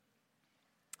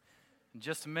In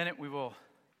just a minute, we will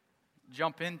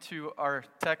jump into our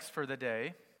text for the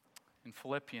day in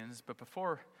Philippians. But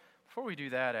before we do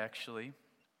that, actually,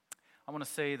 I want to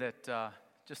say that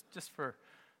just for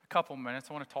a couple minutes,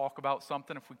 I want to talk about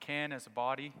something, if we can, as a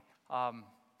body.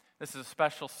 This is a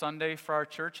special Sunday for our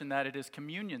church in that it is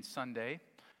Communion Sunday.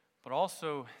 But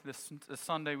also, this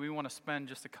Sunday, we want to spend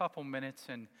just a couple minutes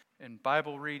in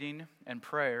Bible reading and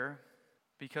prayer,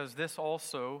 because this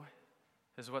also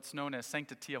is what's known as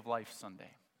Sanctity of Life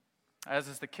Sunday. As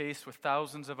is the case with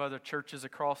thousands of other churches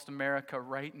across America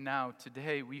right now,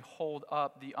 today we hold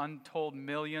up the untold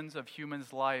millions of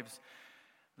humans' lives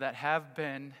that have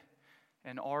been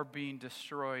and are being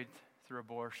destroyed through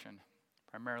abortion,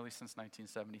 primarily since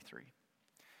 1973.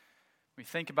 We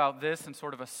think about this in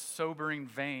sort of a sobering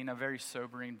vein, a very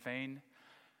sobering vein.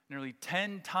 Nearly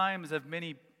 10 times as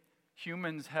many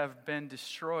humans have been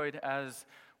destroyed as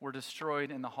were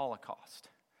destroyed in the Holocaust.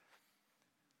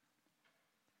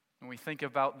 When we think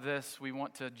about this, we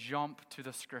want to jump to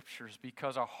the scriptures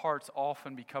because our hearts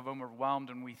often become overwhelmed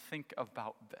when we think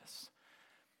about this.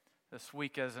 This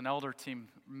week, as an elder team,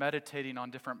 meditating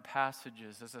on different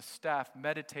passages, as a staff,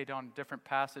 meditate on different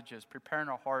passages, preparing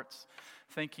our hearts,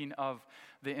 thinking of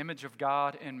the image of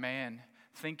God in man,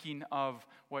 thinking of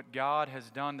what God has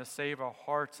done to save our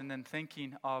hearts, and then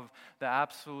thinking of the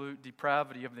absolute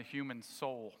depravity of the human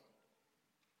soul.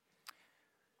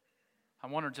 I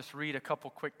want to just read a couple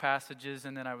quick passages,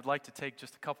 and then I would like to take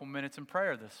just a couple minutes in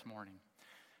prayer this morning.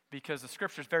 Because the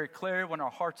scripture is very clear, when our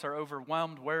hearts are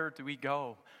overwhelmed, where do we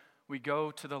go? We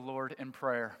go to the Lord in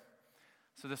prayer.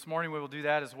 So this morning we will do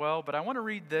that as well. But I want to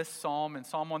read this psalm in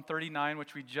Psalm 139,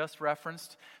 which we just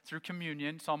referenced through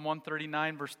communion. Psalm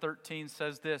 139 verse 13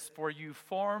 says this: "For you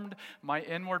formed my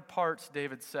inward parts,"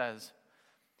 David says.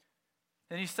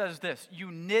 Then he says this: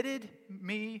 "You knitted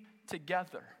me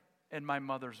together in my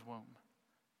mother's womb."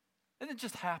 Didn't it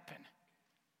just happen?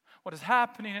 What is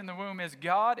happening in the womb is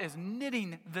God is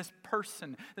knitting this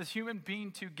person, this human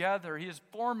being together. He is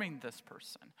forming this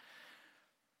person.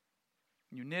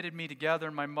 You knitted me together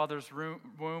in my mother's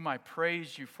womb. I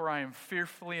praise you, for I am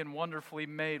fearfully and wonderfully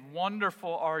made.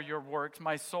 Wonderful are your works.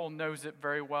 My soul knows it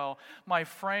very well. My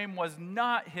frame was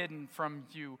not hidden from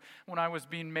you when I was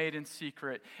being made in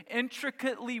secret,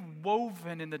 intricately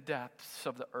woven in the depths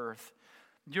of the earth.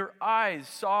 Your eyes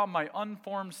saw my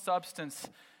unformed substance.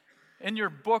 In your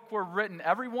book were written,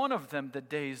 every one of them, the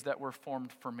days that were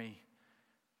formed for me,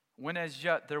 when as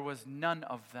yet there was none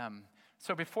of them.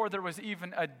 So before there was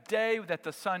even a day that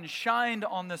the sun shined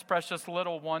on this precious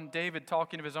little one," David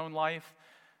talking of his own life,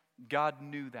 God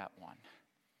knew that one.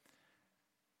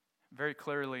 Very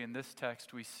clearly in this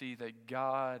text we see that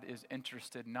God is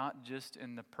interested not just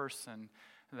in the person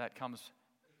that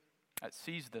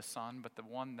sees the sun, but the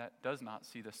one that does not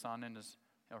see the sun in his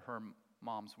or her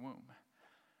mom's womb.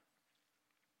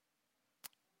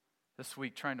 This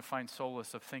week, trying to find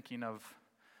solace of thinking of,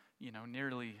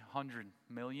 nearly 100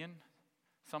 million,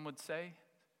 some would say,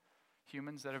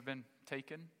 humans that have been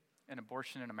taken in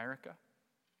abortion in America.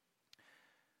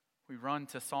 We run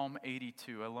to Psalm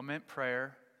 82, a lament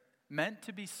prayer meant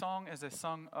to be sung as a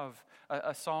song of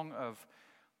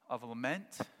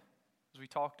lament, as we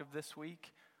talked of this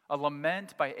week. A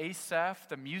lament by Asaph,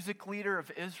 the music leader of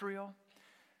Israel.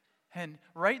 And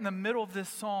right in the middle of this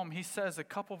psalm, he says a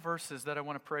couple verses that I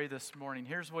want to pray this morning.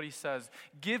 Here's what he says: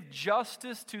 "Give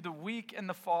justice to the weak and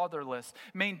the fatherless.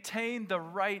 Maintain the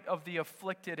right of the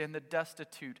afflicted and the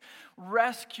destitute.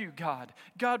 Rescue, God.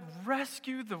 God,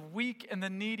 rescue the weak and the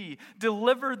needy.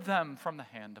 Deliver them from the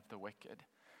hand of the wicked."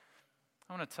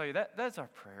 I want to tell you, that's our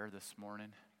prayer this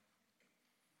morning.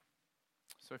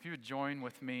 So if you would join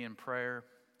with me in prayer,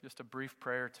 just a brief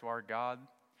prayer to our God,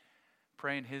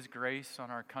 praying His grace on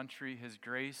our country, His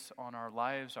grace on our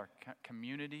lives, our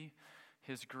community,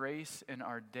 His grace in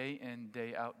our day in,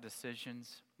 day out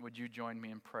decisions. Would you join me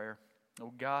in prayer?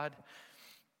 Oh God,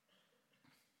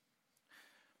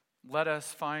 let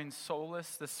us find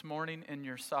solace this morning in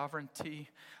your sovereignty.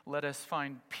 Let us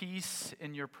find peace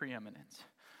in your preeminence.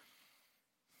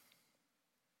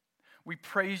 We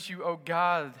praise you, oh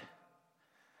God,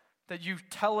 that you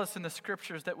tell us in the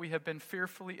scriptures that we have been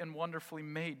fearfully and wonderfully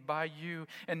made by you.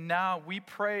 And now we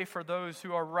pray for those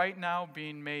who are right now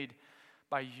being made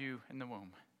by you in the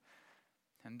womb.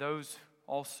 And those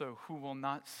also who will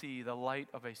not see the light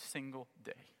of a single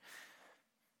day.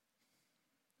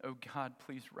 Oh God,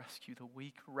 please rescue the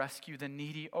weak, rescue the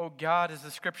needy. Oh God, as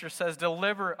the scripture says,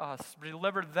 deliver us,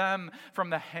 deliver them from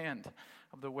the hand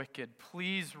of the wicked.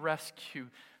 Please rescue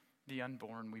the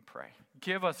unborn, we pray.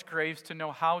 Give us grace to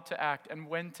know how to act and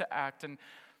when to act and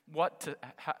what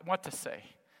to say.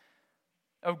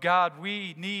 Oh God,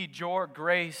 we need your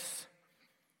grace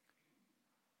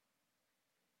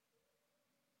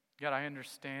God, I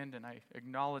understand and I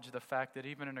acknowledge the fact that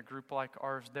even in a group like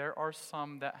ours, there are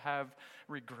some that have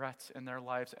regrets in their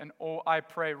lives. And oh, I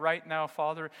pray right now,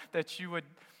 Father, that you would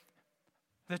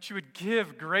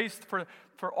give grace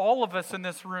for all of us in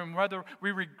this room, whether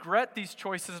we regret these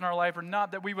choices in our life or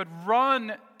not, that we would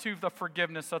run to the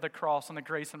forgiveness of the cross and the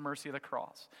grace and mercy of the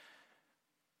cross.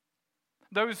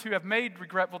 Those who have made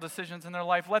regretful decisions in their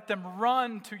life, let them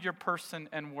run to your person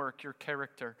and work, your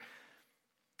character,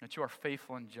 that you are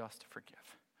faithful and just to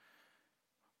forgive.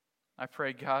 I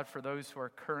pray, God, for those who are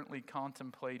currently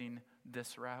contemplating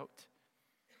this route,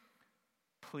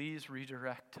 please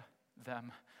redirect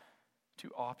them to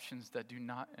options that do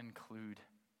not include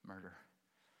murder.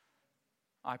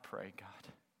 I pray,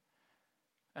 God.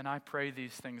 And I pray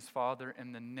these things, Father,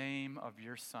 in the name of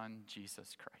your Son,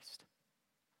 Jesus Christ.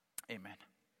 Amen.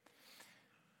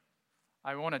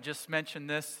 I want to just mention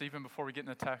this, even before we get in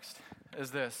the text,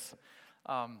 is this.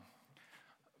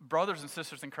 Brothers and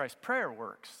sisters in Christ, prayer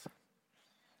works.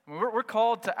 We're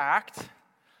called to act,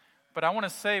 but I want to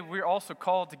say we're also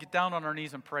called to get down on our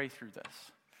knees and pray through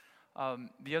this.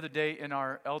 The other day in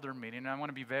our elder meeting, and I want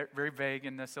to be very, very vague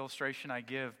in this illustration I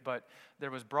give, but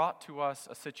there was brought to us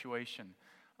a situation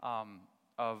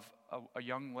of a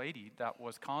young lady that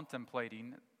was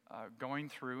contemplating going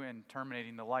through and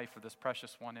terminating the life of this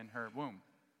precious one in her womb.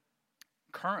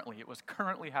 It was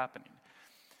currently happening.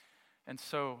 And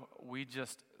so we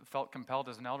just felt compelled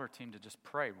as an elder team to just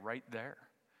pray right there.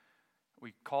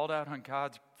 We called out on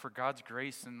for God's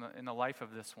grace in the life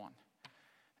of this one.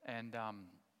 And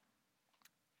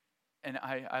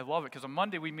I love it because on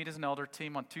Monday we meet as an elder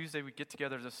team. On Tuesday we get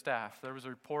together as a staff. There was a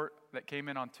report that came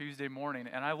in on Tuesday morning.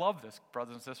 And I love this,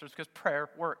 brothers and sisters, because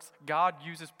prayer works. God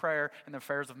uses prayer in the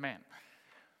affairs of man.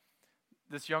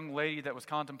 This young lady that was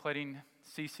contemplating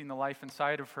ceasing the life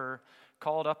inside of her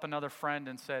called up another friend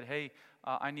and said, hey,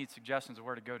 I need suggestions of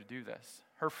where to go to do this.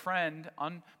 Her friend,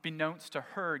 unbeknownst to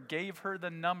her, gave her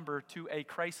the number to a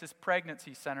crisis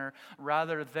pregnancy center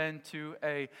rather than to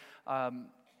a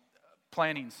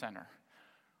planning center.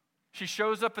 She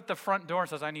shows up at the front door and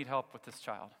says, I need help with this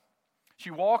child. She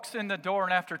walks in the door,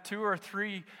 and after 2 or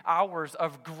 3 hours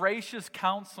of gracious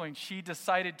counseling, she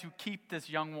decided to keep this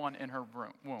young one in her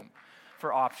womb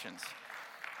for options.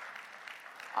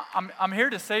 I'm here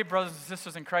to say, brothers and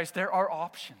sisters in Christ, there are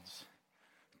options.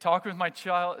 Talking with my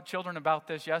children about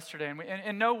this yesterday, and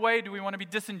in no way do we want to be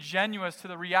disingenuous to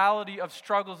the reality of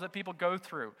struggles that people go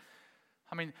through.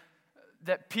 I mean,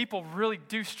 that people really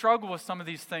do struggle with some of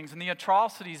these things and the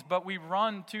atrocities, but we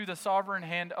run to the sovereign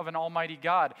hand of an almighty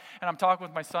God. And I'm talking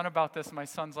with my son about this, and my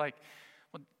son's like,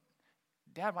 well,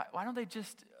 Dad, why don't they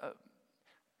just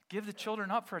give the children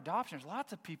up for adoption? There's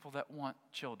lots of people that want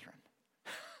children.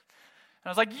 And I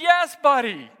was like, yes,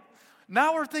 buddy.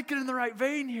 Now we're thinking in the right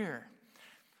vein here.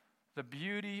 The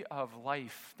beauty of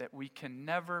life that we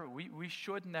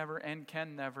should never and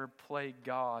can never play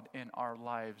God in our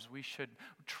lives. We should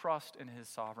trust in His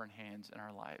sovereign hands in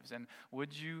our lives. And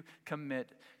would you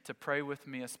commit to pray with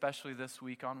me, especially this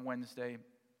week on Wednesday,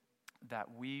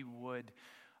 that we would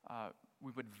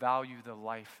value the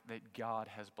life that God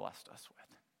has blessed us with?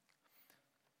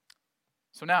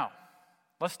 So now,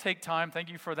 let's take time. Thank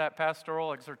you for that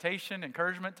pastoral exhortation,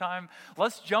 encouragement time.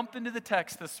 Let's jump into the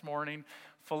text this morning,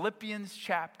 Philippians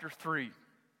chapter 3.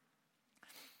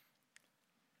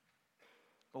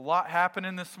 A lot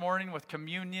happening this morning with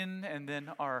communion and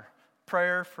then our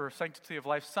prayer for Sanctity of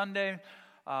Life Sunday.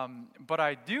 But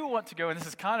I do want to go, and this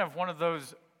is kind of one of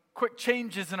those quick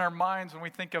changes in our minds when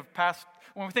we think of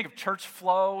church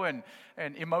flow and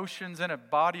emotions in a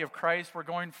body of Christ. We're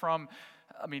going from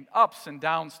ups and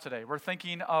downs today. We're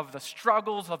thinking of the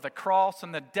struggles of the cross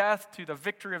and the death to the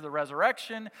victory of the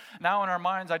resurrection. Now in our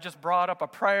minds, I just brought up a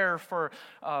prayer for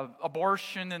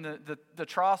abortion and the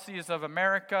atrocities of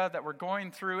America that we're going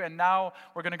through. And now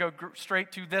we're going to go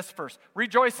straight to this verse.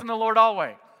 Rejoice in the Lord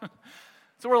always.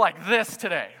 So we're like this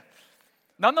today.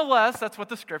 Nonetheless, that's what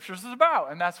the Scriptures is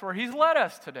about. And that's where He's led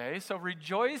us today. So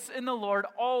rejoice in the Lord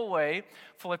always.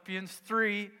 Philippians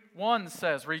 3:1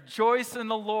 says, rejoice in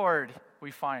the Lord. We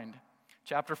find.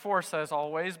 Chapter 4 says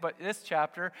always, but this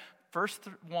chapter, verse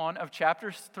 1 of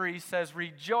chapter 3 says,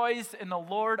 rejoice in the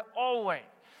Lord always.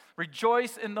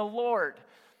 Rejoice in the Lord.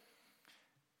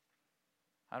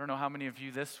 I don't know how many of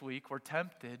you this week were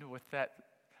tempted with that,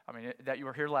 that you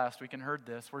were here last week and heard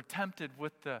this, were tempted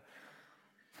with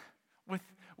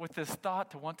this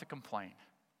thought to want to complain.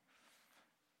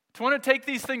 To want to take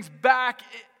these things back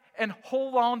and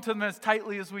hold on to them as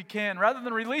tightly as we can, rather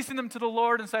than releasing them to the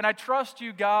Lord and saying, I trust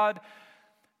you, God,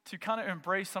 to kind of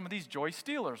embrace some of these joy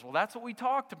stealers. Well, that's what we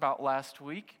talked about last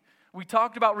week. We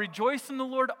talked about rejoice in the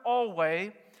Lord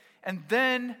always, and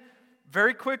then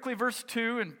Very quickly, verse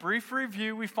 2, in brief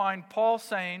review, we find Paul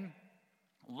saying,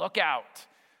 look out,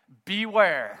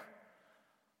 beware.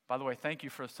 By the way, thank you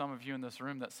for some of you in this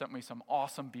room that sent me some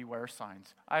awesome beware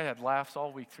signs. I had laughs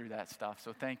all week through that stuff,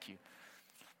 so thank you.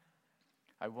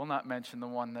 I will not mention the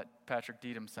one that Patrick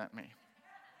Deedham sent me.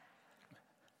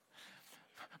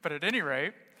 But at any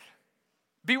rate,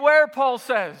 beware, Paul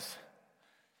says.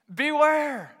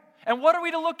 Beware. And what are we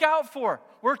to look out for?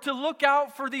 We're to look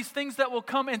out for these things that will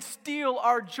come and steal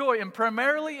our joy. And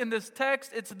primarily in this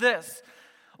text, it's this.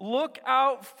 Look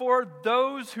out for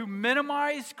those who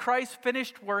minimize Christ's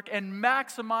finished work and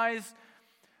maximize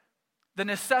the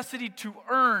necessity to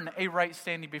earn a right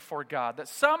standing before God. That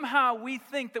somehow we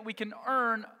think that we can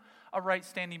earn a right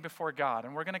standing before God.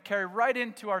 And we're going to carry right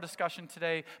into our discussion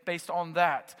today based on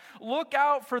that. Look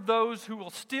out for those who will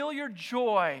steal your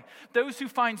joy, those who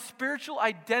find spiritual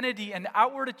identity in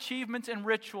outward achievements and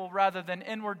ritual rather than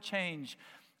inward change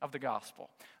of the gospel.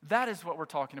 That is what we're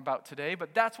talking about today,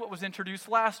 but that's what was introduced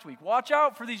last week. Watch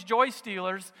out for these joy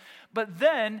stealers, but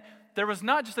then there was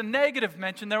not just a negative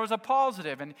mention, there was a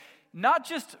positive. And not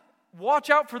just watch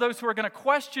out for those who are going to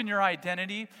question your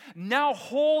identity, now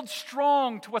hold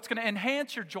strong to what's going to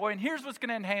enhance your joy. And here's what's going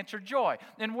to enhance your joy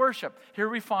in worship. Here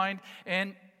we find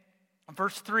in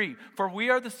verse 3, for we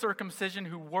are the circumcision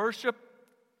who worship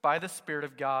by the Spirit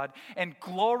of God and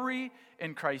glory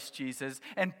in Christ Jesus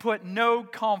and put no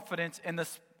confidence in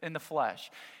the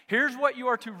flesh. Here's what you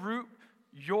are to root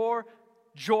your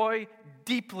joy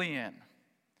deeply in.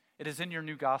 It is in your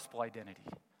new gospel identity.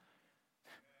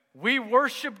 We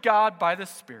worship God by the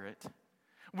Spirit.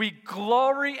 We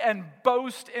glory and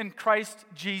boast in Christ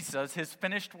Jesus, his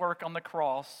finished work on the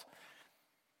cross.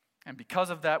 And because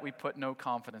of that, we put no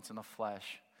confidence in the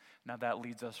flesh. Now that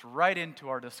leads us right into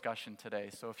our discussion today.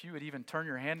 So if you would even turn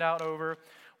your handout over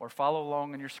or follow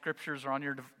along in your scriptures or on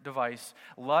your device,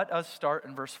 let us start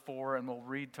in verse 4 and we'll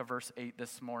read to verse 8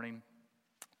 this morning.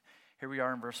 Here we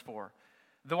are in verse 4.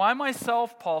 Though I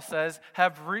myself, Paul says,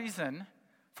 have reason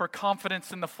for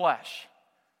confidence in the flesh.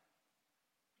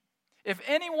 If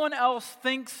anyone else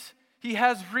thinks he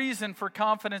has reason for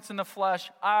confidence in the flesh,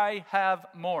 I have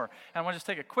more. And I want to just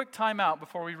take a quick time out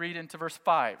before we read into verse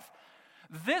 5.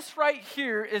 This right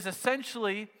here is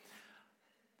essentially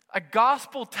a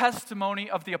gospel testimony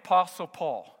of the Apostle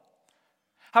Paul.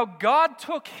 How God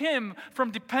took him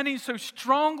from depending so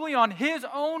strongly on his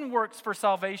own works for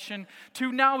salvation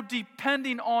to now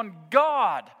depending on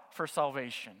God for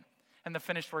salvation and the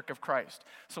finished work of Christ.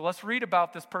 So let's read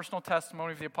about this personal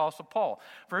testimony of the Apostle Paul.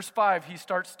 Verse 5, he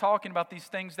starts talking about these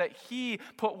things that he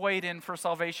put weight in for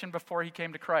salvation before he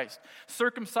came to Christ.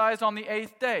 Circumcised on the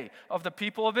 8th day of the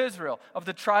people of Israel, of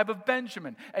the tribe of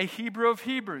Benjamin, a Hebrew of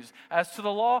Hebrews. As to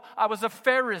the law, I was a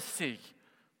Pharisee.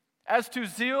 As to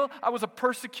zeal, I was a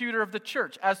persecutor of the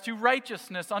church. As to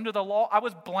righteousness under the law, I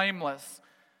was blameless.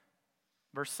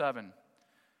 Verse 7.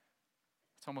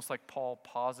 It's almost like Paul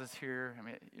pauses here. I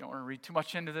mean, you don't want to read too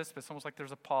much into this, but it's almost like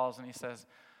there's a pause, and he says,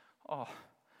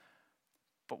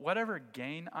 but whatever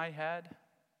gain I had,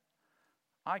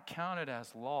 I counted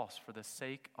as loss for the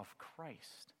sake of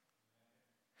Christ.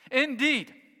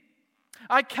 Indeed,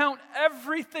 I count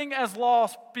everything as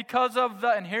loss because of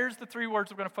and here's the three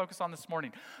words we're going to focus on this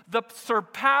morning, the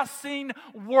surpassing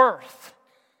worth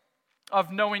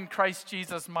of knowing Christ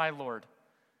Jesus my Lord.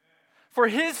 For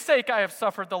his sake I have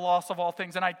suffered the loss of all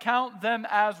things, and I count them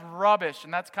as rubbish.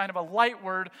 And that's kind of a light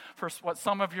word for what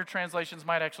some of your translations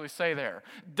might actually say there.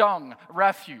 Dung,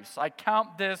 refuse. I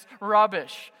count this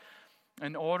rubbish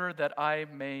in order that I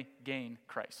may gain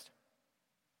Christ.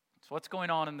 So what's going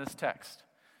on in this text?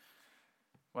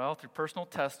 Well, through personal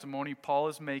testimony, Paul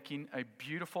is making a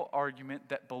beautiful argument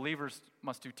that believers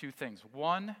must do two things.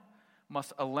 One,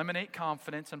 must eliminate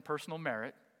confidence in personal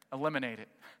merit. Eliminate it.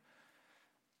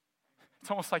 It's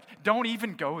almost like, don't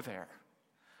even go there.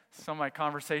 Some of my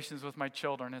conversations with my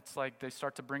children, it's like they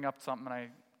start to bring up something and I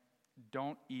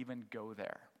don't even go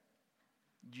there.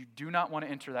 You do not want to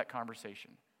enter that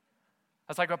conversation.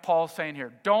 That's like what Paul's saying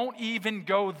here. Don't even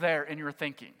go there in your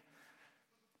thinking.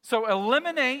 So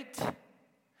eliminate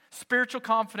spiritual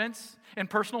confidence in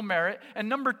personal merit. And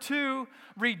number two,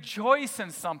 rejoice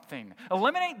in something.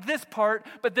 Eliminate this part,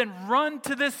 but then run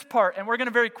to this part. And we're going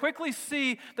to very quickly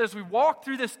see that as we walk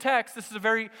through this text, this is a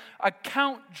very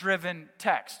account-driven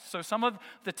text. So some of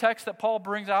the texts that Paul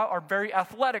brings out are very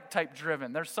athletic type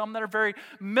driven. There's some that are very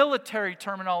military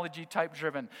terminology type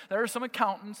driven. There are some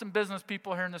accountants and business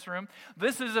people here in this room.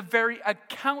 This is a very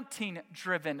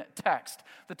accounting-driven text.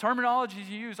 The terminologies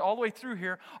you use all the way through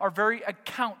here are very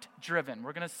account-driven.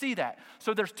 We're going to see that.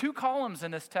 So there's two columns in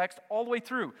this text all the way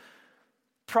through.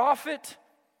 Profit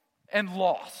and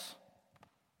loss.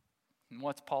 And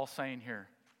what's Paul saying here?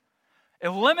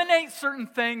 Eliminate certain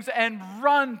things and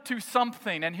run to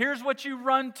something. And here's what you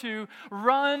run to.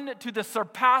 Run to the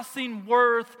surpassing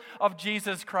worth of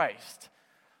Jesus Christ.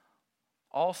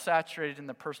 All saturated in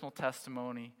the personal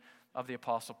testimony of the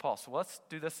Apostle Paul. So let's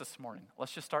do this morning.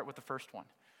 Let's just start with the first one.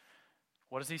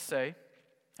 What does he say?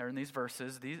 There in these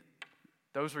verses,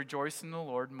 those rejoicing in the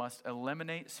Lord must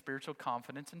eliminate spiritual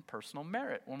confidence and personal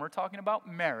merit. When we're talking about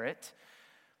merit,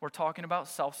 we're talking about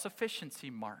self-sufficiency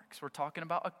marks. We're talking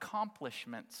about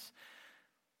accomplishments,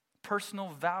 personal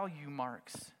value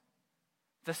marks.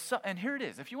 And here it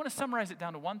is. If you want to summarize it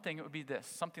down to one thing, it would be this,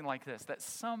 something like this, that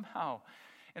somehow,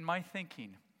 in my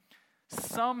thinking,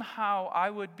 somehow I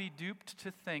would be duped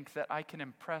to think that I can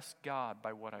impress God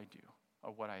by what I do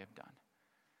or what I have done.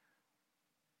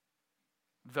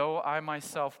 Though I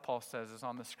myself, Paul says, is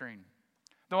on the screen.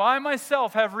 Though I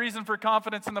myself have reason for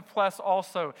confidence in the flesh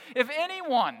also. If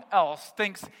anyone else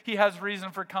thinks he has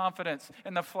reason for confidence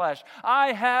in the flesh,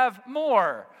 I have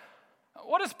more.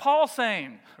 What is Paul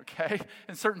saying? Okay,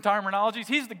 in certain terminologies,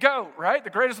 he's the GOAT, right? The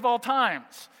greatest of all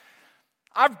times.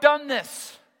 I've done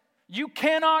this. You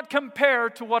cannot compare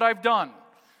to what I've done.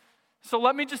 So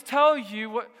let me just tell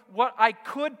you what I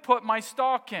could put my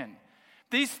stock in.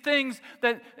 These things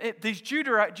these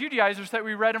Judaizers that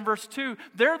we read in verse 2,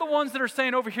 they're the ones that are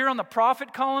saying over here on the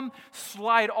prophet column,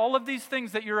 slide all of these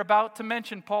things that you're about to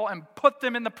mention, Paul, and put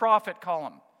them in the prophet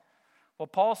column. Well,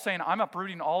 Paul's saying, I'm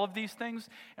uprooting all of these things,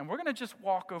 and we're going to just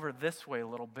walk over this way a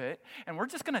little bit, and we're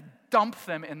just going to dump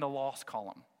them in the lost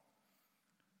column.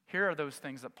 Here are those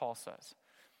things that Paul says.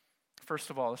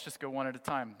 First of all, let's just go one at a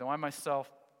time. Though I myself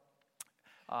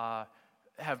have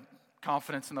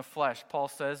confidence in the flesh, Paul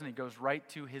says, and he goes right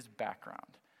to his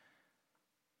background.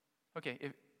 Okay,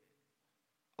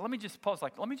 let me just pause.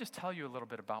 Let me just tell you a little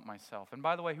bit about myself. And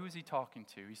by the way, who is he talking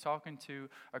to? He's talking to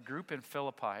a group in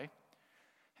Philippi.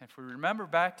 And if we remember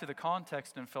back to the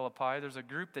context in Philippi, there's a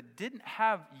group that didn't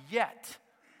have yet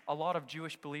a lot of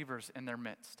Jewish believers in their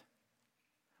midst.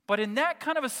 But in that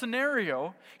kind of a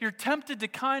scenario, you're tempted to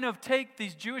kind of take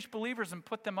these Jewish believers and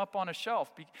put them up on a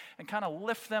shelf and kind of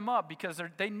lift them up because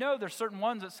they know there's certain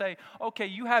ones that say, okay,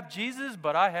 you have Jesus,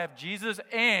 but I have Jesus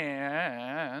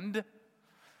and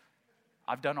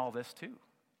I've done all this too.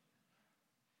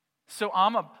 So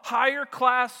I'm a higher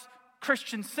class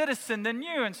Christian citizen than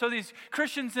you. And so these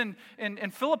Christians in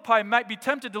Philippi might be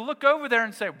tempted to look over there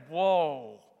and say,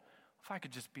 whoa, if I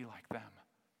could just be like them.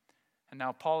 And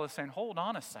now Paul is saying, hold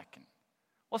on a second.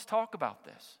 Let's talk about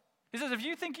this. He says, if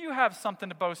you think you have something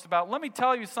to boast about, let me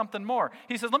tell you something more.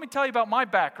 He says, let me tell you about my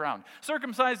background.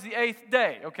 Circumcised the 8th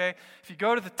day, okay? If you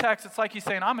go to the text, it's like he's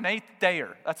saying, I'm an 8th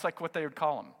dayer. That's like what they would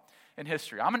call him in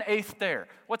history. I'm an 8th dayer.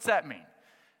 What's that mean?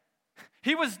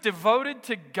 He was devoted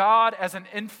to God as an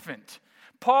infant.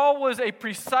 Paul was a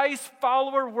precise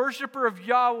follower, worshiper of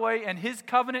Yahweh and his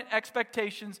covenant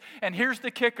expectations. And here's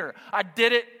the kicker. I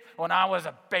did it when I was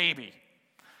a baby.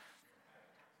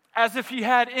 As if he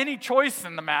had any choice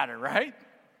in the matter, right?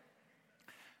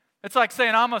 It's like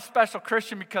saying I'm a special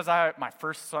Christian because my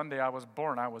first Sunday I was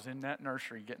born, I was in that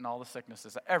nursery getting all the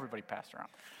sicknesses that everybody passed around.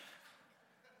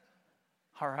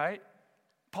 All right?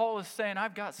 Paul is saying,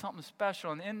 I've got something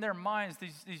special. And in their minds,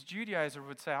 these Judaizers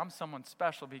would say, I'm someone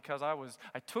special because I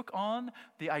took on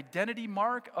the identity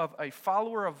mark of a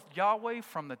follower of Yahweh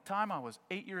from the time I was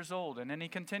 8 years old. And then he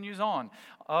continues on,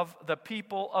 of the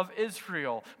people of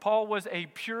Israel. Paul was a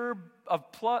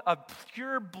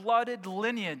pure-blooded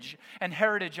lineage and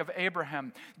heritage of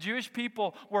Abraham. Jewish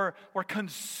people were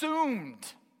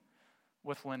consumed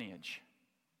with lineage.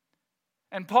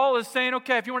 And Paul is saying,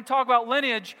 okay, if you want to talk about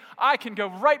lineage, I can go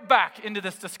right back into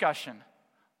this discussion.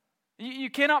 You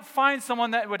cannot find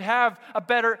someone that would have a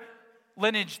better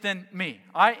lineage than me.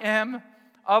 I am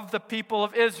of the people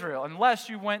of Israel. Unless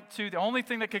you went to, the only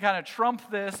thing that could kind of trump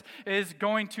this is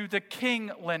going to the king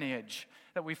lineage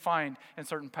that we find in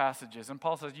certain passages. And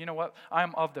Paul says, you know what? I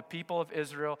am of the people of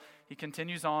Israel. He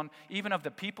continues on, even of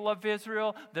the people of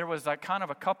Israel, there was a kind of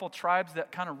a couple tribes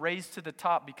that kind of raised to the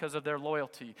top because of their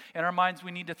loyalty. In our minds,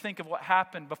 we need to think of what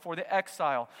happened before the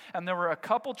exile. And there were a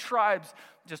couple tribes,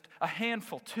 just a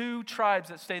handful, 2 tribes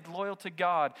that stayed loyal to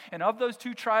God. And of those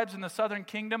 2 tribes in the southern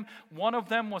kingdom, one of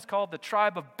them was called the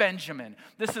tribe of Benjamin.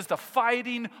 This is the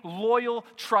fighting, loyal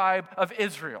tribe of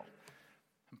Israel.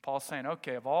 And Paul's saying,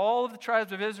 okay, of all of the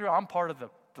tribes of Israel, I'm part of the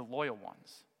loyal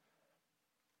ones.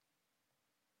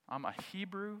 I'm a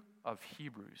Hebrew of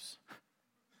Hebrews.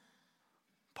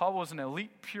 Paul was an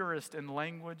elite purist in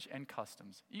language and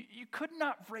customs. You could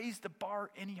not raise the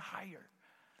bar any higher.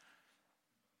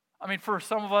 I mean, for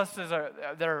some of us,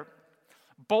 they're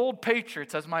bold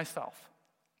patriots as myself.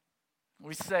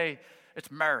 We say, it's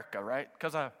America, right?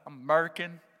 Because I'm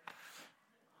American.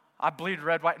 I bleed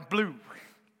red, white, and blue.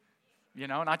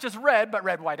 Not just red, but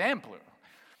red, white, and blue.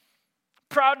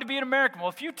 Proud to be an American. Well,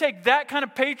 if you take that kind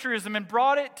of patriotism and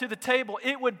brought it to the table,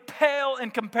 it would pale in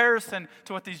comparison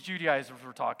to what these Judaizers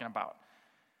were talking about.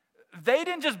 They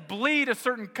didn't just bleed a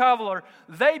certain color,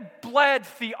 they bled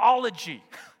theology.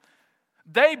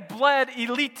 They bled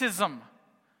elitism.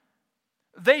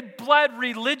 They bled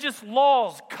religious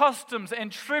laws, customs,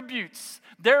 and tributes.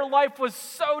 Their life was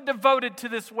so devoted to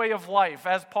this way of life,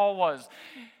 as Paul was.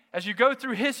 As you go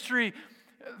through history,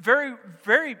 very,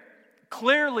 very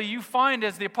clearly you find,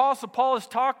 as the Apostle Paul has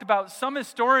talked about, some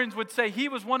historians would say he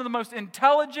was one of the most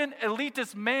intelligent,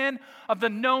 elitist men of the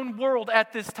known world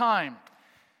at this time.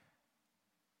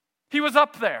 He was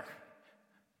up there.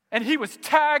 And he was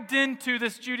tagged into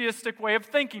this Judaistic way of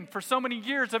thinking for so many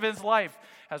years of his life.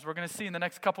 As we're going to see in the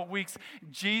next couple of weeks,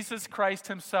 Jesus Christ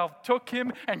himself took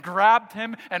him and grabbed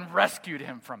him and rescued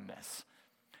him from this.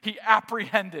 He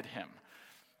apprehended him.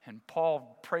 And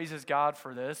Paul praises God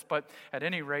for this. But at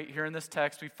any rate, here in this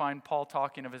text, we find Paul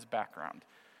talking of his background.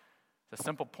 The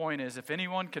simple point is, if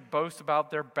anyone could boast about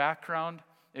their background,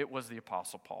 it was the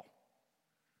Apostle Paul.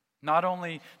 Not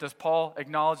only does Paul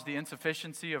acknowledge the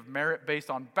insufficiency of merit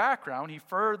based on background, he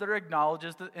further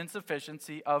acknowledges the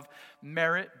insufficiency of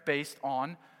merit based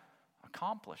on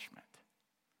accomplishment.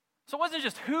 So it wasn't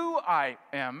just who I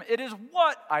am, it is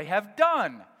what I have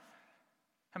done.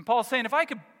 And Paul's saying, if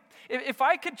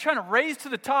I could try to raise to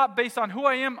the top based on who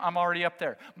I am, I'm already up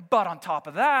there. But on top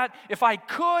of that, if I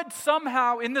could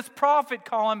somehow in this prophet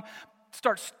column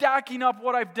start stacking up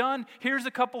what I've done, here's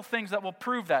a couple things that will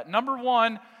prove that. Number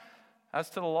one, as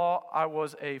to the law, I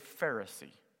was a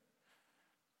Pharisee.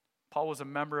 Paul was a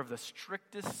member of the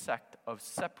strictest sect of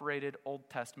separated Old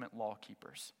Testament law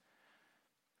keepers.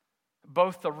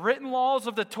 Both the written laws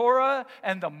of the Torah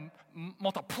and the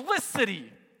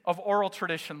multiplicity of oral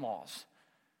tradition laws.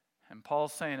 And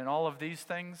Paul's saying, in all of these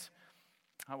things,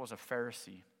 I was a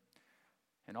Pharisee.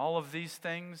 In all of these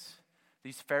things,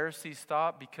 these Pharisees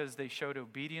thought because they showed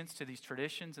obedience to these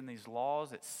traditions and these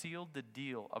laws, it sealed the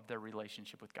deal of their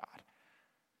relationship with God.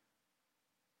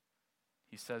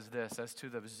 He says this, as to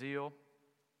the zeal,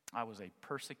 I was a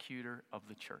persecutor of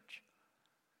the church.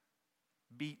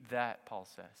 Beat that, Paul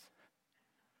says.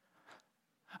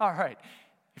 All right,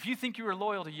 if you think you were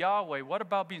loyal to Yahweh, what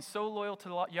about being so loyal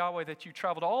to Yahweh that you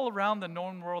traveled all around the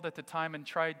known world at the time and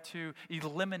tried to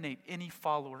eliminate any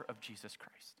follower of Jesus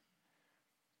Christ?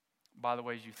 By the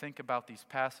way, as you think about these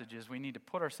passages, we need to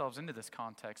put ourselves into this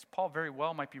context. Paul very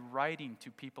well might be writing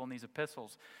to people in these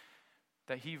epistles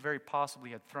that he very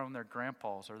possibly had thrown their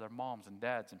grandpas or their moms and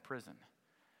dads in prison.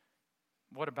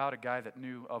 What about a guy that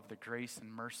knew of the grace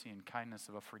and mercy and kindness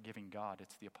of a forgiving God?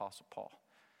 It's the Apostle Paul.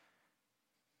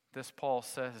 This Paul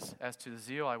says, as to the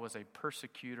zeal, I was a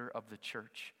persecutor of the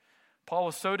church. Paul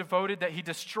was so devoted that he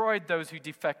destroyed those who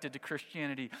defected to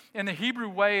Christianity. In the Hebrew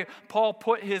way, Paul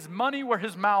put his money where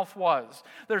his mouth was.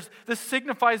 This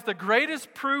signifies the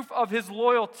greatest proof of his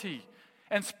loyalty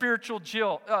and spiritual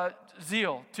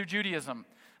zeal to Judaism.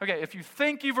 Okay, if you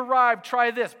think you've arrived,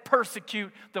 try this.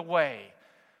 Persecute the way.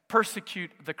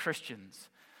 Persecute the Christians.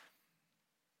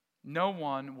 No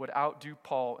one would outdo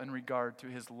Paul in regard to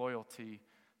his loyalty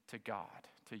to God,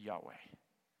 to Yahweh.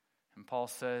 And Paul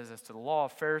says, as to the law, a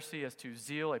Pharisee, as to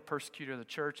zeal, a persecutor of the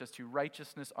church, as to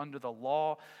righteousness under the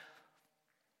law,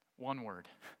 one word,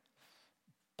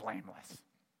 blameless.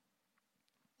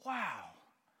 Wow.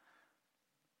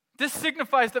 This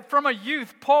signifies that from a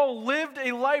youth, Paul lived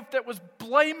a life that was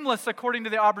blameless according to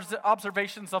the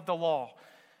observations of the law,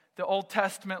 the Old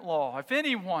Testament law. If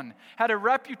anyone had a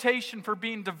reputation for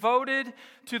being devoted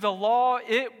to the law,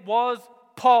 it was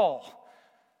Paul.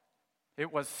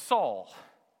 It was Saul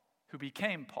who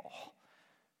became Paul.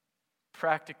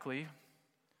 Practically,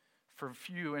 for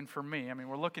you and for me,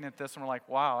 we're looking at this and we're like,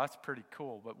 wow, that's pretty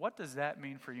cool. But what does that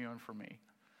mean for you and for me?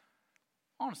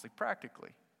 Honestly, practically.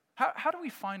 How do we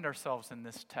find ourselves in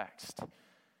this text?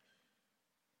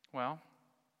 Well,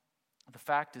 the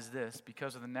fact is this: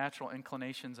 because of the natural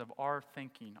inclinations of our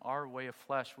thinking, our way of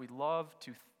flesh, we love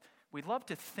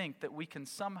to think that we can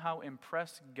somehow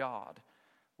impress God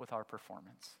with our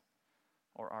performance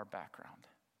or our background.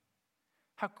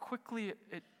 How quickly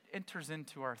it enters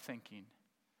into our thinking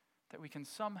that we can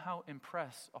somehow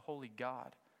impress a holy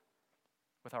God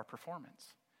with our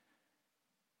performance.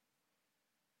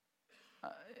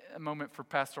 A moment for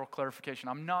pastoral clarification.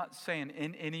 I'm not saying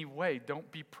in any way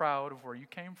don't be proud of where you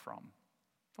came from.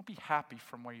 Don't be happy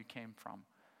from where you came from.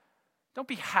 Don't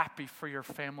be happy for your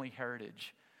family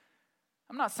heritage.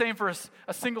 I'm not saying for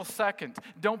a single second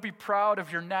don't be proud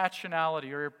of your nationality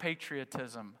or your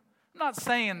patriotism. I'm not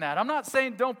saying that. I'm not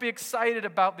saying don't be excited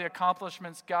about the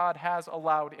accomplishments God has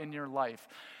allowed in your life.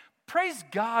 Praise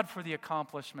God for the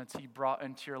accomplishments He brought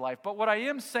into your life. But what I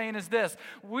am saying is this: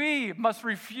 we must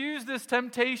refuse this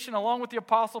temptation, along with the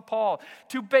Apostle Paul,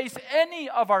 to base any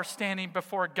of our standing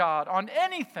before God on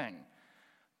anything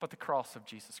but the cross of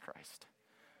Jesus Christ.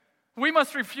 We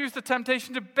must refuse the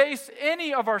temptation to base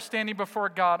any of our standing before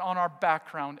God on our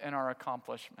background and our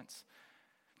accomplishments.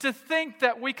 To think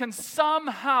that we can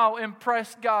somehow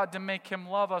impress God to make Him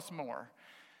love us more.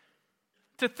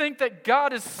 To think that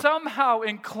God is somehow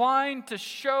inclined to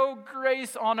show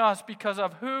grace on us because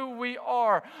of who we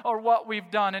are or what we've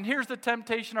done. And here's the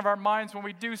temptation of our minds when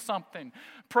we do something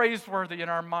praiseworthy in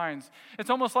our minds.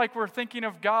 It's almost like we're thinking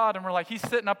of God and we're like, He's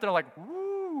sitting up there like,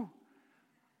 woo,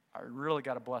 I really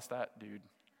got to bless that dude.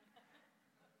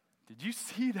 Did you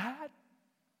see that?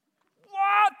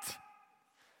 What?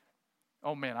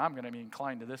 Oh man, I'm going to be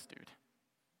inclined to this dude.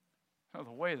 No,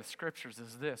 the way of the Scriptures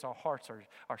is this: our hearts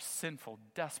are sinful,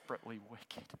 desperately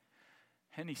wicked.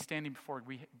 Any standing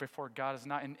before God is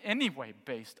not in any way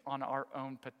based on our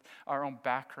own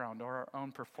background or our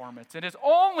own performance. It is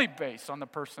only based on the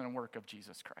person and work of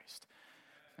Jesus Christ.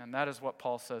 And that is what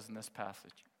Paul says in this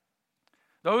passage.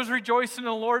 Those rejoicing in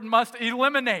the Lord must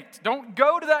eliminate. Don't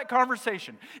go to that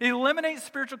conversation. Eliminate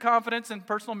spiritual confidence and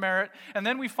personal merit. And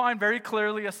then we find very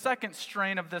clearly a second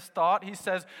strain of this thought. He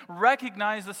says,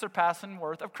 recognize the surpassing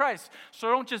worth of Christ.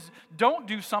 So don't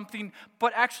do something,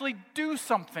 but actually do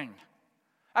something.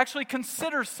 Actually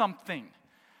consider something.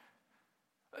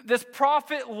 This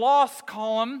profit loss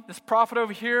column, this profit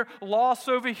over here, loss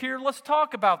over here, let's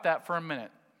talk about that for a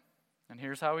minute. And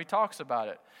here's how he talks about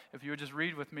it. If you would just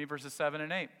read with me verses 7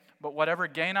 and 8. But whatever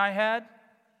gain I had,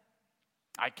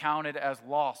 I counted as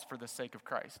loss for the sake of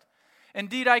Christ.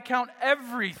 Indeed, I count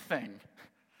everything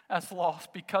as loss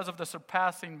because of the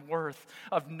surpassing worth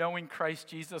of knowing Christ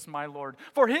Jesus my Lord.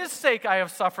 For His sake I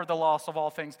have suffered the loss of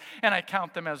all things, and I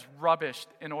count them as rubbish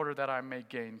in order that I may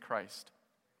gain Christ.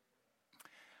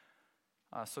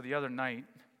 So the other night,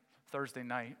 Thursday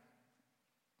night,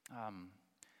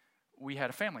 we had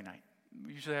a family night.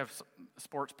 We usually have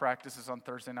sports practices on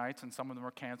Thursday nights, and some of them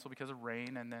were canceled because of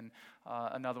rain, and then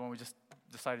another one we just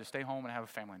decided to stay home and have a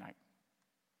family night.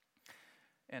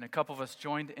 And a couple of us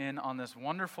joined in on this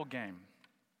wonderful game.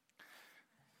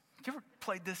 Have you ever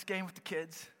played this game with the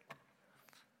kids?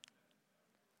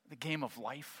 The game of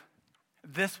life.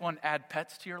 This one, add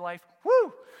pets to your life.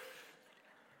 Woo!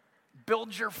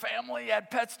 Build your family, add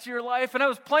pets to your life. And I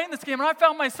was playing this game, and I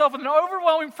found myself in an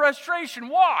overwhelming frustration.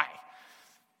 Why?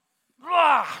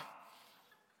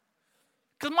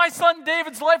 Because my son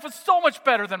David's life was so much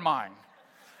better than mine.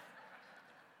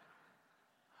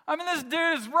 I mean, this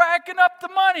dude is racking up the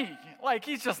money. Like,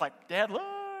 he's just like, Dad, look.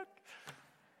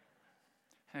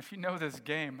 And if you know this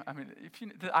game, I mean,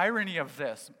 the irony of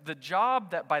this, the job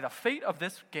that by the fate of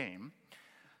this game,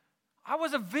 I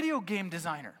was a video game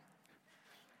designer.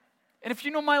 And if you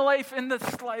know my life in the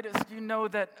slightest, you know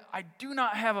that I do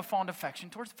not have a fond affection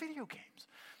towards video games.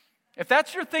 If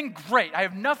that's your thing, great. I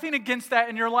have nothing against that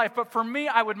in your life. But for me,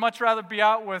 I would much rather be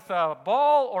out with a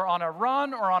ball or on a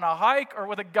run or on a hike or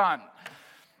with a gun.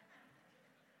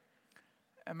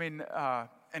 I mean,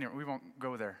 anyway, we won't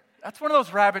go there. That's one of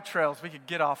those rabbit trails we could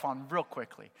get off on real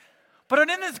quickly. But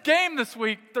in this game this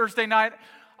week, Thursday night,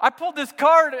 I pulled this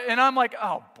card and I'm like,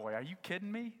 oh boy, are you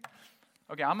kidding me?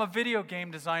 Okay, I'm a video game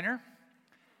designer.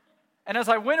 And as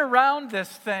I went around this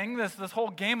thing, this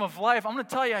whole game of life, I'm going to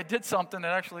tell you I did something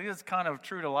that actually is kind of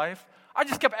true to life. I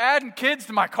just kept adding kids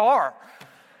to my car.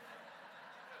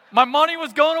 My money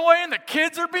was going away and the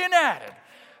kids are being added.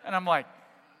 And I'm like,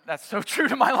 that's so true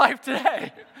to my life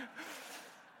today.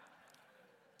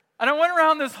 And I went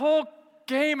around this whole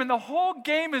game, and the whole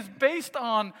game is based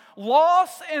on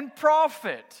loss and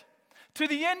profit. To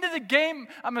the end of the game,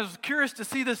 I was curious to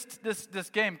see this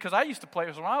game because I used to play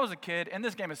this when I was a kid, and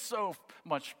this game is so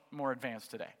much more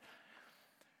advanced today.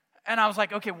 And I was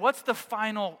like, okay, what's the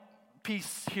final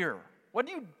piece here? What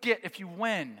do you get if you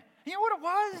win? You know what it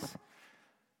was?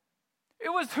 It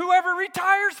was whoever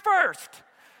retires first.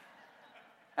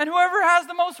 And whoever has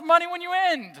the most money when you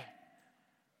end.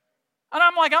 And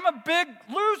I'm like, I'm a big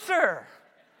loser.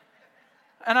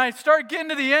 And I start getting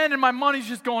to the end, and my money's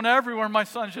just going everywhere. And my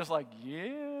son's just like,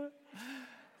 yeah.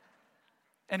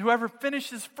 And whoever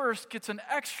finishes first gets an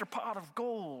extra pot of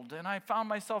gold. And I found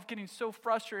myself getting so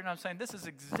frustrated. And I'm saying, this is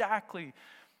exactly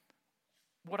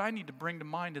what I need to bring to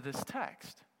mind to this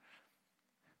text.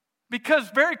 Because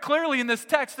very clearly in this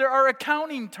text, there are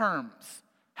accounting terms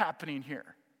happening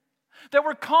here. That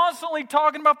we're constantly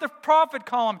talking about the profit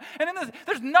column. And in this,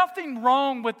 there's nothing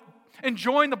wrong with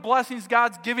enjoying the blessings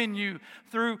God's given you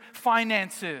through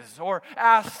finances or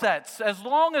assets, as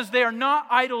long as they are not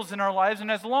idols in our lives and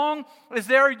as long as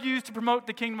they are used to promote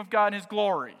the kingdom of God and His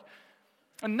glory.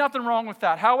 And nothing wrong with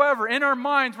that. However, in our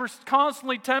minds, we're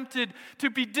constantly tempted to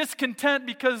be discontent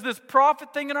because this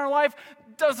profit thing in our life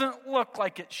doesn't look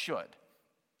like it should.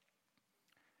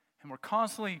 And we're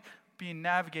constantly being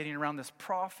navigating around this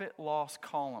profit-loss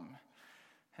column.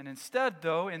 And instead,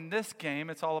 though, in this game,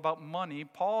 it's all about money.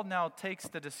 Paul now takes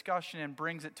the discussion and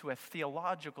brings it to a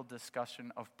theological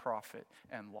discussion of profit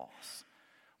and loss.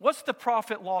 What's the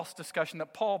profit-loss discussion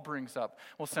that Paul brings up?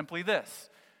 Well, simply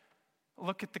this.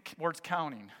 Look at the words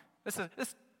counting.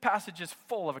 This passage is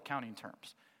full of accounting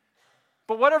terms.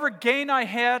 But whatever gain I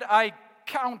had, I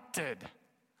counted.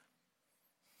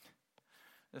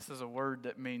 This is a word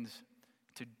that means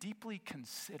to deeply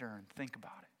consider and think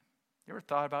about it. You ever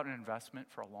thought about an investment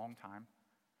for a long time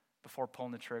before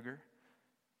pulling the trigger?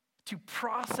 To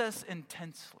process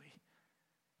intensely,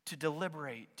 to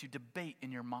deliberate, to debate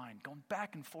in your mind, going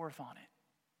back and forth on it.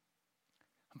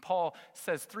 And Paul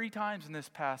says 3 times in this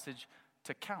passage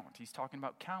to count. He's talking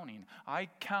about counting. I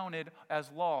counted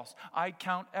as loss. I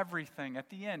count everything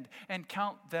at the end and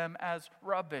count them as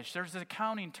rubbish. There's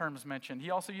accounting terms mentioned.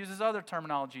 He also uses other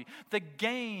terminology. The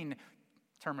gain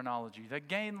terminology, the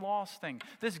gain-loss thing.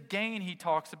 This gain he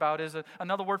talks about is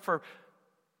another word for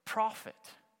profit,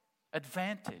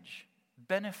 advantage,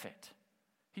 benefit.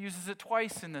 He uses it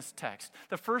twice in this text.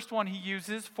 The first one he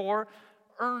uses for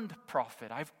earned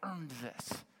profit. I've earned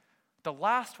this. The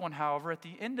last one, however, at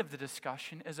the end of the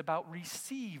discussion is about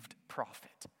received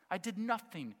profit. I did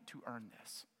nothing to earn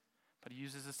this. But he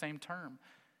uses the same term.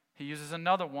 He uses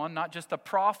another one, not just the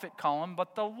profit column,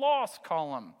 but the loss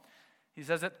column. He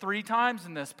says it 3 times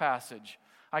in this passage.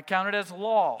 I count it as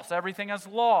loss. Everything as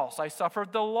loss. I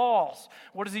suffered the loss.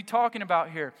 What is he talking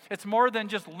about here? It's more than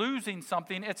just losing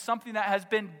something. It's something that has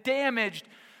been damaged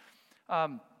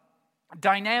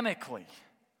dynamically.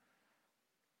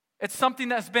 It's something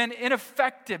that's been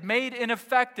ineffective, made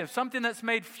ineffective, something that's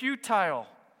made futile.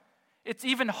 It's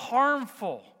even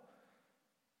harmful.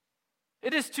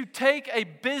 It is to take a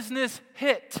business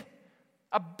hit,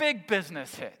 a big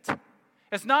business hit.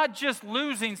 It's not just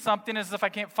losing something as if I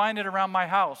can't find it around my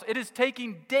house. It is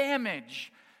taking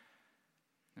damage.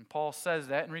 And Paul says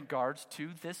that in regards to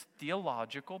this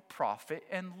theological profit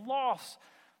and loss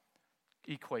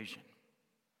equation.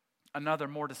 Another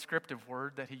more descriptive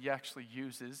word that he actually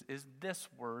uses is this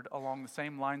word along the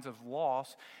same lines of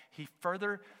loss. He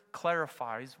further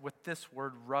clarifies with this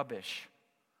word rubbish,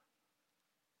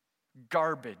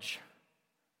 garbage,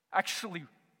 actually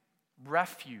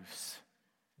refuse,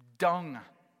 dung,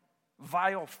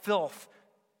 vile filth.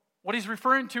 What he's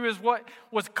referring to is what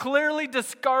was clearly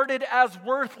discarded as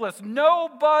worthless.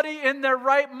 Nobody in their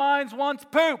right minds wants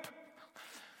poop.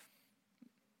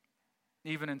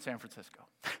 Even in San Francisco.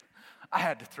 I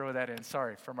had to throw that in,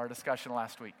 sorry, from our discussion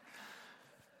last week.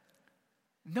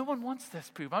 No one wants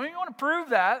this poop. I mean, you want to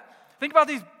prove that? Think about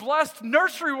these blessed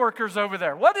nursery workers over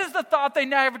there. What is the thought they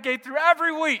navigate through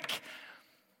every week?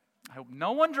 I hope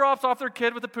no one drops off their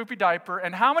kid with a poopy diaper.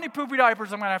 And how many poopy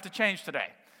diapers I'm going to have to change today?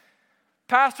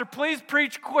 Pastor, please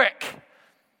preach quick,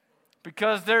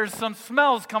 because there's some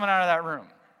smells coming out of that room.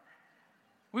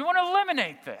 We want to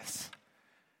eliminate this.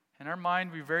 In our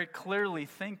mind, we very clearly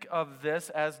think of this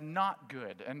as not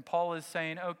good. And Paul is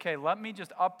saying, okay, let me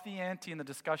just up the ante in the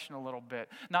discussion a little bit.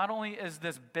 Not only is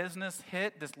this business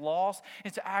hit, this loss,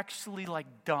 it's actually like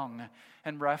dung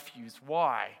and refuse.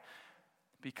 Why?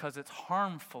 Because it's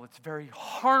harmful. It's very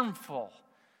harmful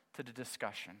to the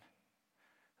discussion,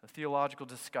 the theological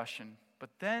discussion.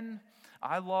 But then,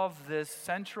 I love this,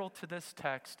 central to this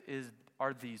text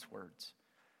are these words.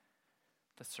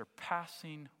 The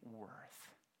surpassing worth.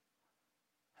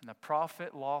 In the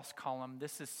profit loss column,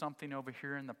 this is something over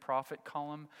here in the profit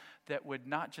column that would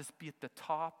not just be at the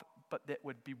top, but that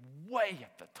would be way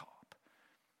at the top.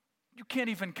 You can't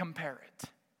even compare it.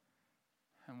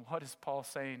 And what is Paul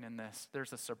saying in this?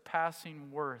 There's a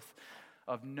surpassing worth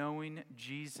of knowing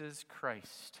Jesus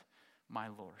Christ, my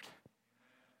Lord.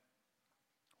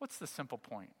 What's the simple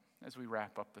point as we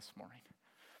wrap up this morning?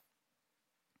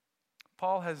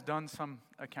 Paul has done some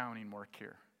accounting work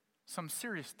here, some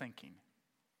serious thinking.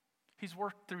 He's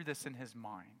worked through this in his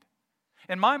mind.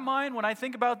 In my mind, when I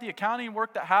think about the accounting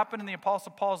work that happened in the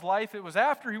Apostle Paul's life, it was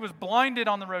after he was blinded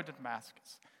on the road to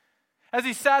Damascus. As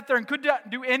he sat there and could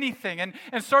not do anything and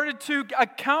started to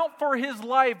account for his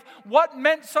life, what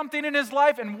meant something in his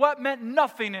life and what meant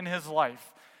nothing in his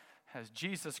life, as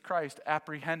Jesus Christ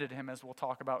apprehended him, as we'll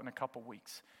talk about in a couple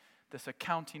weeks. This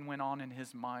accounting went on in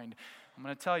his mind. I'm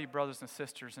going to tell you, brothers and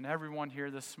sisters, and everyone here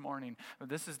this morning,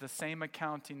 this is the same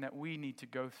accounting that we need to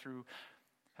go through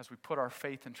as we put our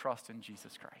faith and trust in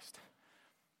Jesus Christ.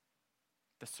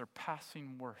 The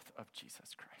surpassing worth of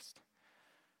Jesus Christ.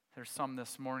 There's some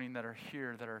this morning that are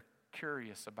here that are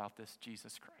curious about this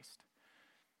Jesus Christ.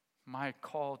 My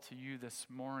call to you this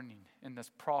morning in this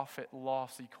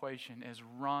profit-loss equation is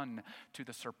run to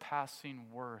the surpassing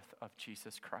worth of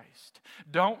Jesus Christ.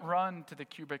 Don't run to the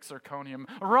cubic zirconium.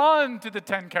 Run to the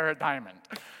 10-carat diamond.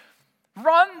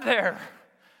 Run there.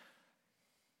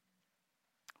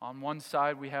 On one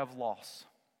side, we have loss.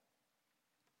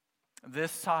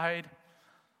 This side,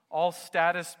 all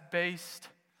status-based.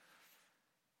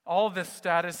 All of this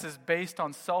status is based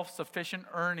on self-sufficient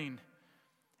earning.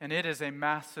 And it is a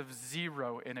massive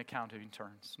zero in accounting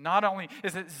terms. Not only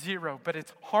is it zero, but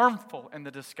it's harmful in the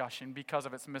discussion because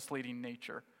of its misleading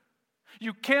nature.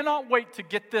 You cannot wait to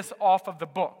get this off of the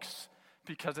books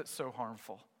because it's so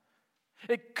harmful.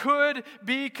 It could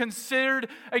be considered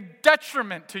a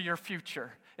detriment to your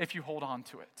future if you hold on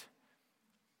to it.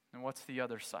 And what's the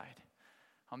other side?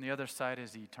 On the other side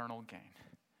is eternal gain.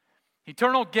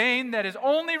 Eternal gain that is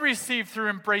only received through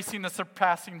embracing the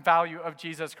surpassing value of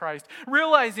Jesus Christ.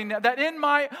 Realizing that in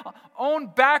my own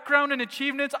background and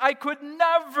achievements, I could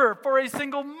never for a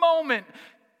single moment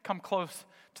come close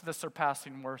to the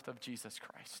surpassing worth of Jesus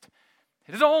Christ.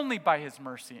 It is only by His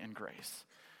mercy and grace.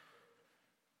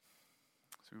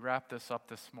 As we wrap this up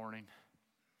this morning,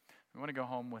 we want to go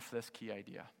home with this key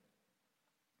idea.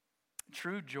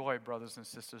 True joy, brothers and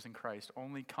sisters in Christ,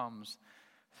 only comes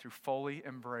through fully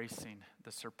embracing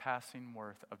the surpassing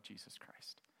worth of Jesus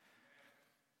Christ.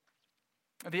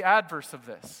 The adverse of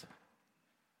this,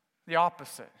 the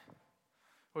opposite,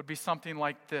 would be something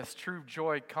like this. True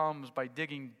joy comes by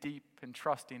digging deep and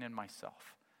trusting in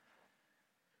myself.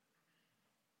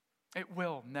 It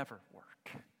will never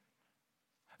work.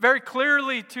 Very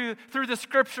clearly through the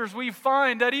scriptures we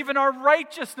find that even our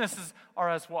righteousnesses are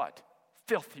as what?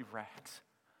 Filthy rags.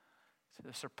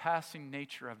 The surpassing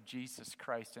nature of Jesus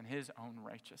Christ and His own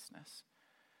righteousness.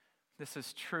 This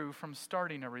is true from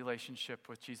starting a relationship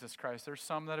with Jesus Christ. There's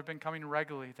some that have been coming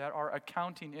regularly that are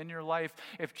accounting in your life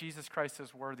if Jesus Christ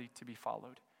is worthy to be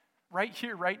followed. Right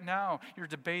here, right now, you're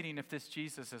debating if this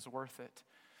Jesus is worth it.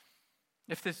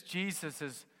 If this Jesus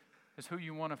is who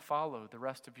you want to follow the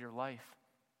rest of your life.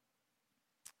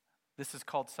 This is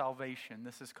called salvation.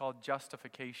 This is called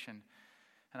justification.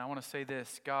 And I want to say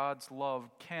this, God's love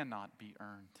cannot be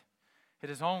earned. It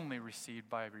is only received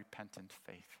by repentant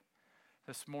faith.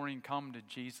 This morning, come to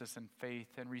Jesus in faith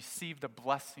and receive the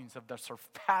blessings of the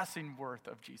surpassing worth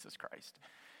of Jesus Christ.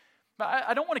 But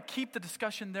I don't want to keep the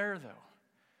discussion there, though.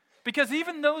 Because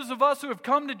even those of us who have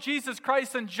come to Jesus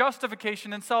Christ in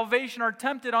justification and salvation are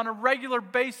tempted on a regular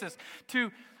basis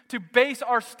to base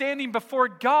our standing before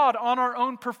God on our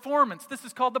own performance. This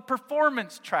is called the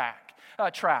performance trap.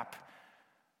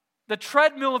 The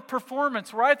treadmill of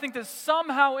performance, where I think that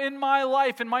somehow in my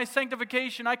life, in my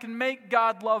sanctification, I can make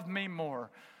God love me more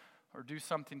or do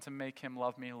something to make Him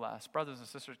love me less. Brothers and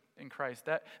sisters in Christ,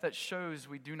 that shows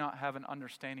we do not have an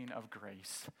understanding of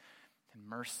grace and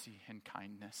mercy and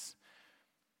kindness.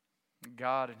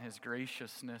 God in His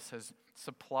graciousness has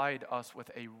supplied us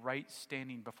with a right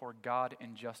standing before God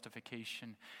in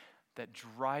justification that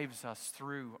drives us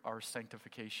through our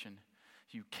sanctification.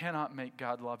 You cannot make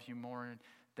God love you more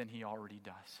than He already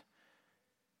does.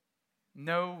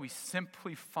 No, we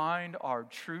simply find our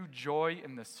true joy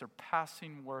in the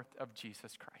surpassing worth of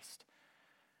Jesus Christ.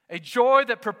 A joy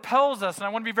that propels us, and I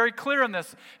want to be very clear on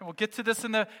this, and we'll get to this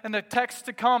in the text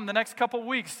to come the next couple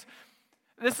weeks.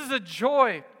 This is a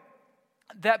joy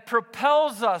that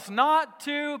propels us not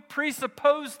to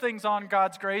presuppose things on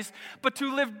God's grace, but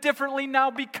to live differently now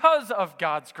because of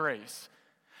God's grace.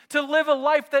 To live a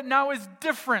life that now is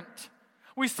different.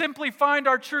 We simply find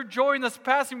our true joy in the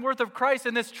surpassing worth of Christ,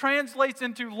 and this translates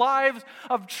into lives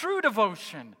of true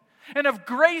devotion and of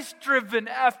grace-driven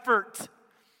effort.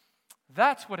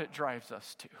 That's what it drives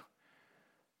us to.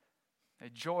 A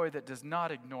joy that does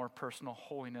not ignore personal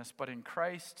holiness, but in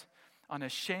Christ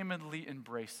unashamedly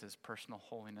embraces personal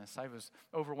holiness. I was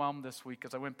overwhelmed this week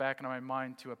as I went back into my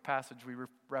mind to a passage we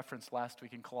referenced last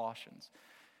week in Colossians.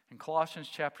 In Colossians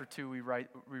chapter 2, we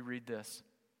read this.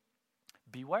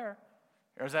 Beware.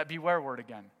 There's that beware word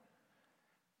again.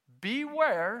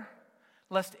 Beware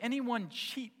lest anyone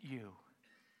cheat you.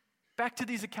 Back to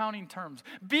these accounting terms.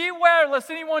 Beware lest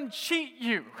anyone cheat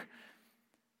you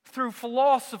through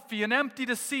philosophy and empty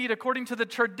deceit, according to the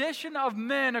tradition of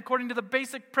men, according to the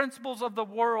basic principles of the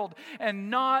world, and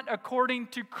not according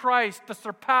to Christ, the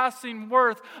surpassing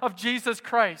worth of Jesus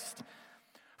Christ.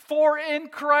 For in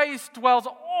Christ dwells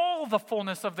all all the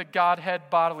fullness of the Godhead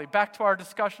bodily. Back to our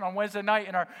discussion on Wednesday night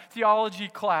in our theology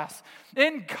class.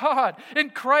 In God, in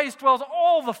Christ dwells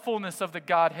all the fullness of the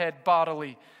Godhead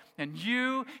bodily. And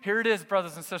you, here it is,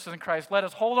 brothers and sisters in Christ. Let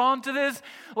us hold on to this.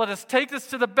 Let us take this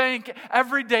to the bank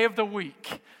every day of the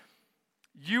week.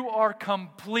 You are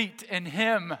complete in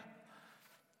Him,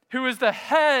 who is the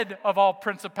head of all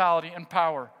principality and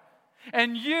power.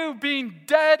 And you, being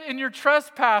dead in your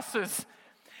trespasses,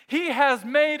 He has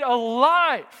made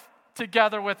alive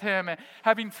together with Him,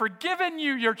 having forgiven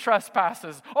you your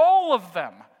trespasses, all of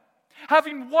them,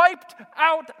 having wiped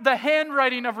out the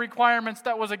handwriting of requirements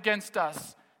that was against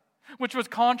us, which was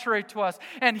contrary to us.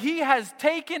 And He has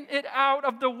taken it out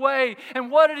of the way.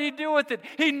 And what did He do with it?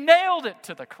 He nailed it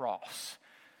to the cross.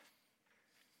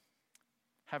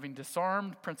 Having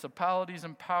disarmed principalities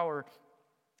and power,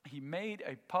 He made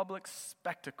a public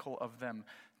spectacle of them,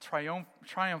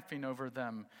 triumphing over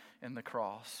them in the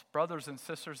cross. Brothers and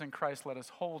sisters in Christ, let us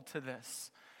hold to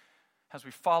this. As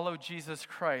we follow Jesus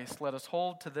Christ, let us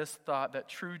hold to this thought that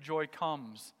true joy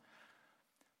comes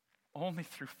only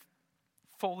through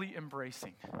fully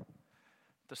embracing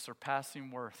the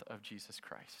surpassing worth of Jesus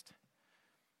Christ.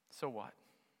 So what?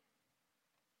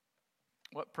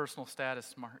 What personal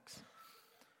status marks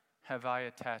have I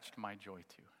attached my joy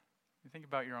to? You think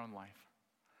about your own life.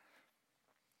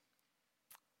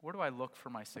 Where do I look for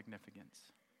my significance?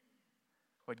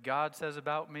 What God says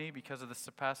about me because of the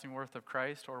surpassing worth of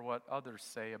Christ, or what others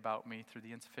say about me through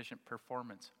the insufficient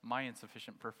performance, my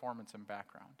insufficient performance and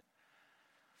background?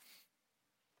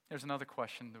 There's another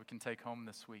question that we can take home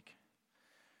this week.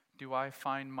 Do I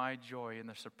find my joy in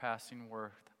the surpassing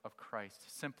worth of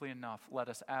Christ? Simply enough, let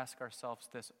us ask ourselves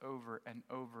this over and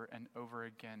over and over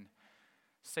again.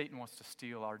 Satan wants to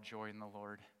steal our joy in the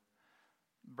Lord.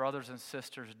 Brothers and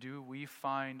sisters, do we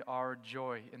find our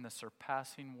joy in the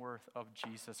surpassing worth of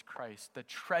Jesus Christ, the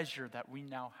treasure that we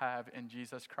now have in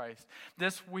Jesus Christ?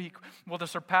 This week, will the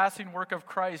surpassing work of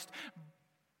Christ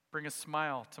bring a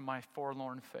smile to my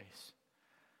forlorn face,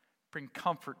 bring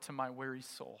comfort to my weary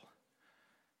soul,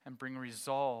 and bring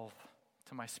resolve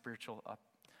to my spiritual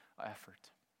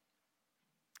effort?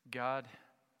 God,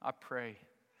 I pray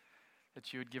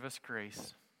that you would give us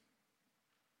grace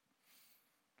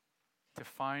to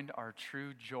find our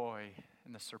true joy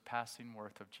in the surpassing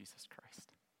worth of Jesus Christ.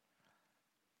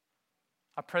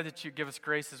 I pray that you give us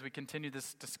grace as we continue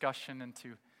this discussion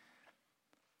into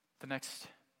the next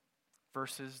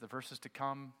verses, the verses to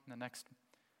come in the next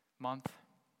month.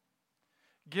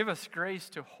 Give us grace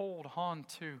to hold on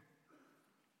to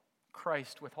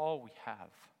Christ with all we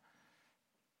have,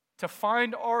 to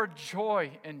find our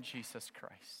joy in Jesus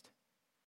Christ.